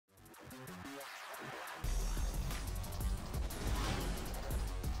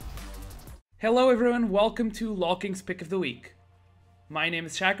Hello everyone, welcome to LolKing's Pick of the Week. My name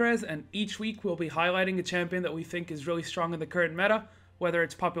is Chakrez, and each week we'll be highlighting a champion that we think is really strong in the current meta, whether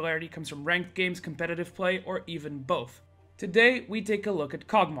its popularity comes from ranked games, competitive play, or even both. Today, we take a look at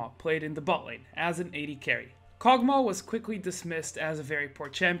Kog'Maw, played in the bot lane, as an AD carry. Kog'Maw was quickly dismissed as a very poor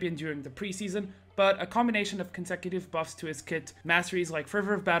champion during the preseason, but a combination of consecutive buffs to his kit, masteries like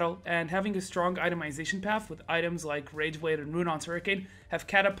Fervor of Battle, and having a strong itemization path with items like Rageblade and Runaan's Hurricane have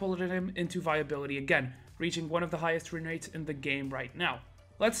catapulted him into viability again, reaching one of the highest rune rates in the game right now.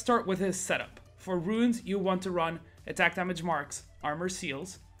 Let's start with his setup. For runes, you want to run attack damage marks, armor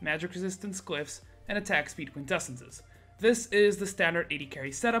seals, magic resistance glyphs, and attack speed quintessences. This is the standard AD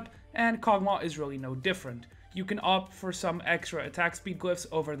carry setup, and Kog'Maw is really no different. You can opt for some extra attack speed glyphs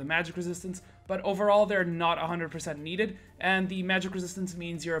over the magic resistance, but overall they're not 100% needed, and the magic resistance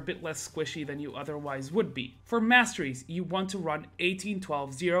means you're a bit less squishy than you otherwise would be. For masteries, you want to run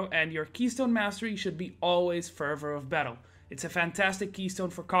 18-12-0, and your keystone mastery should be always Fervor of Battle. It's a fantastic keystone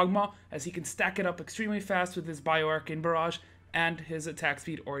for Kog'Maw, as he can stack it up extremely fast with his Bioarcane Barrage and his attack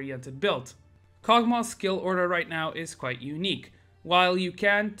speed oriented build. Kog'Maw's skill order right now is quite unique. While you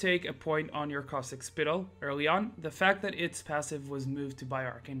can take a point on your Caustic Spittle early on, the fact that its passive was moved to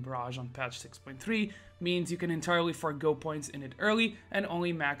Bioarcane Barrage on patch 6.3 means you can entirely forego points in it early and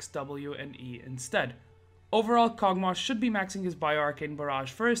only max W and E instead. Overall, Kog'Maw should be maxing his Bioarcane Barrage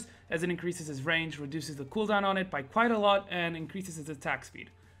first, as it increases his range, reduces the cooldown on it by quite a lot, and increases its attack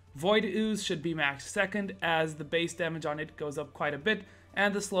speed. Void Ooze should be maxed second, as the base damage on it goes up quite a bit,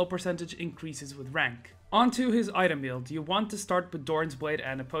 and the slow percentage increases with rank. Onto his item build, you want to start with Doran's Blade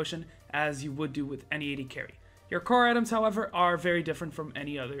and a potion, as you would do with any AD carry. Your core items, however, are very different from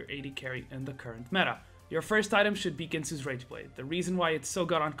any other AD carry in the current meta. Your first item should be Ginsu's Rageblade. The reason why it's so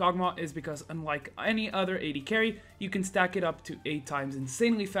good on Kog'Maw is because unlike any other AD carry, you can stack it up to 8 times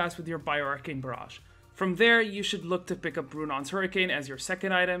insanely fast with your Bioarcane Barrage. From there, you should look to pick up Runaan's Hurricane as your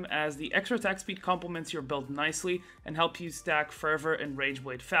second item, as the extra attack speed complements your build nicely and helps you stack Fervor and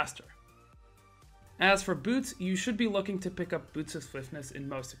Rageblade faster. As for boots, you should be looking to pick up Boots of Swiftness in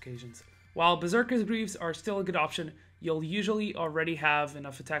most occasions. While Berserker's Greaves are still a good option, you'll usually already have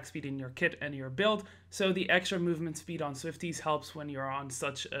enough attack speed in your kit and your build, so the extra movement speed on Swifties helps when you're on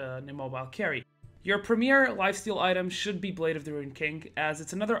such an immobile carry. Your premier lifesteal item should be Blade of the Ruined King, as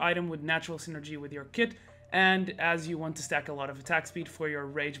it's another item with natural synergy with your kit, and as you want to stack a lot of attack speed for your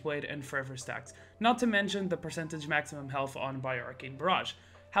Rageblade and Fervor stacks, not to mention the percentage maximum health on Bioarcane Barrage.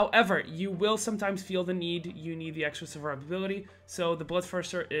 However, you will sometimes feel the need the extra survivability, so the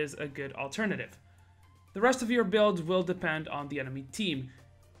Bloodthirster is a good alternative. The rest of your build will depend on the enemy team.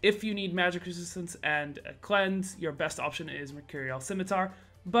 If you need magic resistance and a cleanse, your best option is Mercurial Scimitar,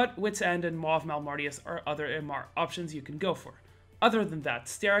 but Wit's End and Maw of Malmortius are other MR options you can go for. Other than that,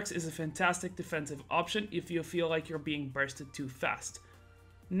 Sterak's is a fantastic defensive option if you feel like you're being bursted too fast.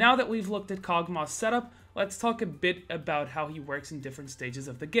 Now that we've looked at Kog'Maw's setup, let's talk a bit about how he works in different stages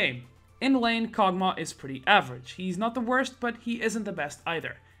of the game. In lane, Kog'Maw is pretty average. He's not the worst, but he isn't the best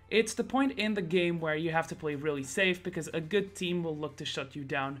either. It's the point in the game where you have to play really safe because a good team will look to shut you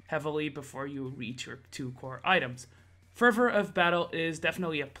down heavily before you reach your 2 core items. Fervor of Battle is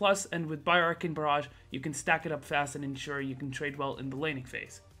definitely a plus, and with Bioarcane Barrage, you can stack it up fast and ensure you can trade well in the laning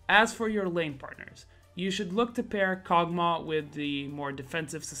phase. As for your lane partners, you should look to pair Kog'Maw with the more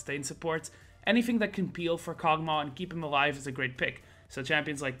defensive sustain supports. Anything that can peel for Kog'Maw and keep him alive is a great pick. So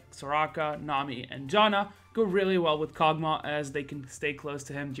champions like Soraka, Nami, and Janna go really well with Kog'Maw, as they can stay close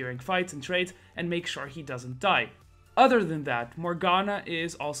to him during fights and trades and make sure he doesn't die. Other than that, Morgana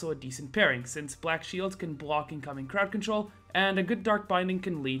is also a decent pairing, since Black Shields can block incoming crowd control, and a good Dark Binding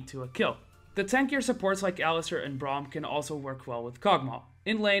can lead to a kill. The tankier supports like Alistar and Braum can also work well with Kog'Maw.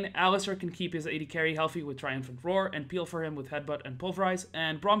 In lane, Alistar can keep his AD carry healthy with Triumphant Roar and peel for him with Headbutt and Pulverize,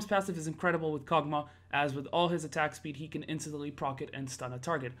 and Braum's passive is incredible with Kog'Maw, as with all his attack speed he can instantly proc it and stun a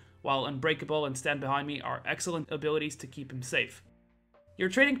target, while Unbreakable and Stand Behind Me are excellent abilities to keep him safe. Your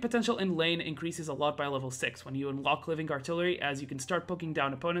trading potential in lane increases a lot by level 6 when you unlock Living Artillery, as you can start poking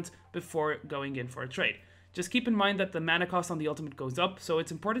down opponents before going in for a trade. Just keep in mind that the mana cost on the ultimate goes up, so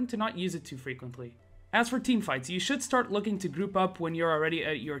it's important to not use it too frequently. As for teamfights, you should start looking to group up when you're already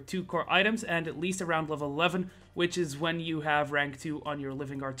at your 2 core items and at least around level 11, which is when you have rank 2 on your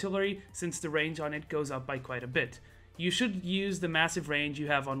Living Artillery, since the range on it goes up by quite a bit. You should use the massive range you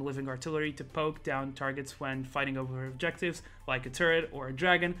have on Living Artillery to poke down targets when fighting over objectives, like a turret or a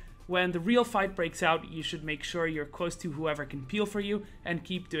dragon. When the real fight breaks out, you should make sure you're close to whoever can peel for you and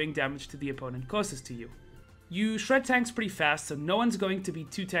keep doing damage to the opponent closest to you. You shred tanks pretty fast, so no one's going to be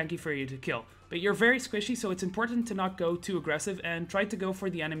too tanky for you to kill. But you're very squishy, so it's important to not go too aggressive and try to go for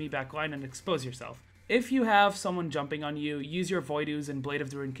the enemy backline and expose yourself. If you have someone jumping on you, use your Void Ooze and Blade of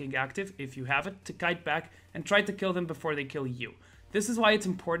the Ruined King active, if you have it, to kite back and try to kill them before they kill you. This is why it's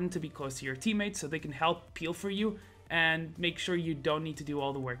important to be close to your teammates so they can help peel for you and make sure you don't need to do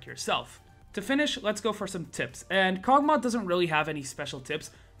all the work yourself. To finish, let's go for some tips. And Kog'Maw doesn't really have any special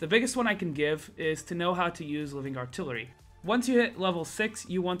tips. The biggest one I can give is to know how to use Living Artillery. Once you hit level 6,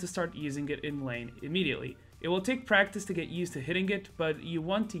 you want to start using it in lane immediately. It will take practice to get used to hitting it, but you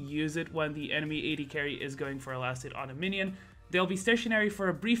want to use it when the enemy AD carry is going for a last hit on a minion. They'll be stationary for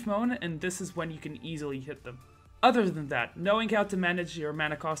a brief moment, and this is when you can easily hit them. Other than that, knowing how to manage your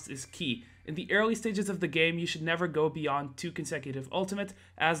mana cost is key. In the early stages of the game, you should never go beyond 2 consecutive ultimate,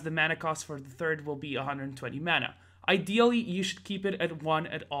 as the mana cost for the third will be 120 mana. Ideally, you should keep it at 1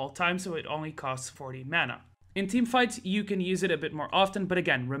 at all times, so it only costs 40 mana. In teamfights, you can use it a bit more often, but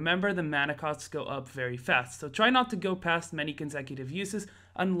again, remember the mana costs go up very fast, so try not to go past many consecutive uses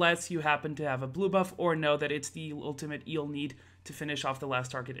unless you happen to have a blue buff or know that it's the ultimate you'll need to finish off the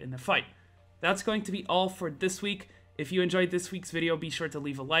last target in the fight. That's going to be all for this week. If you enjoyed this week's video, be sure to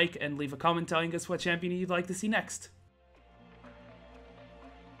leave a like and leave a comment telling us what champion you'd like to see next.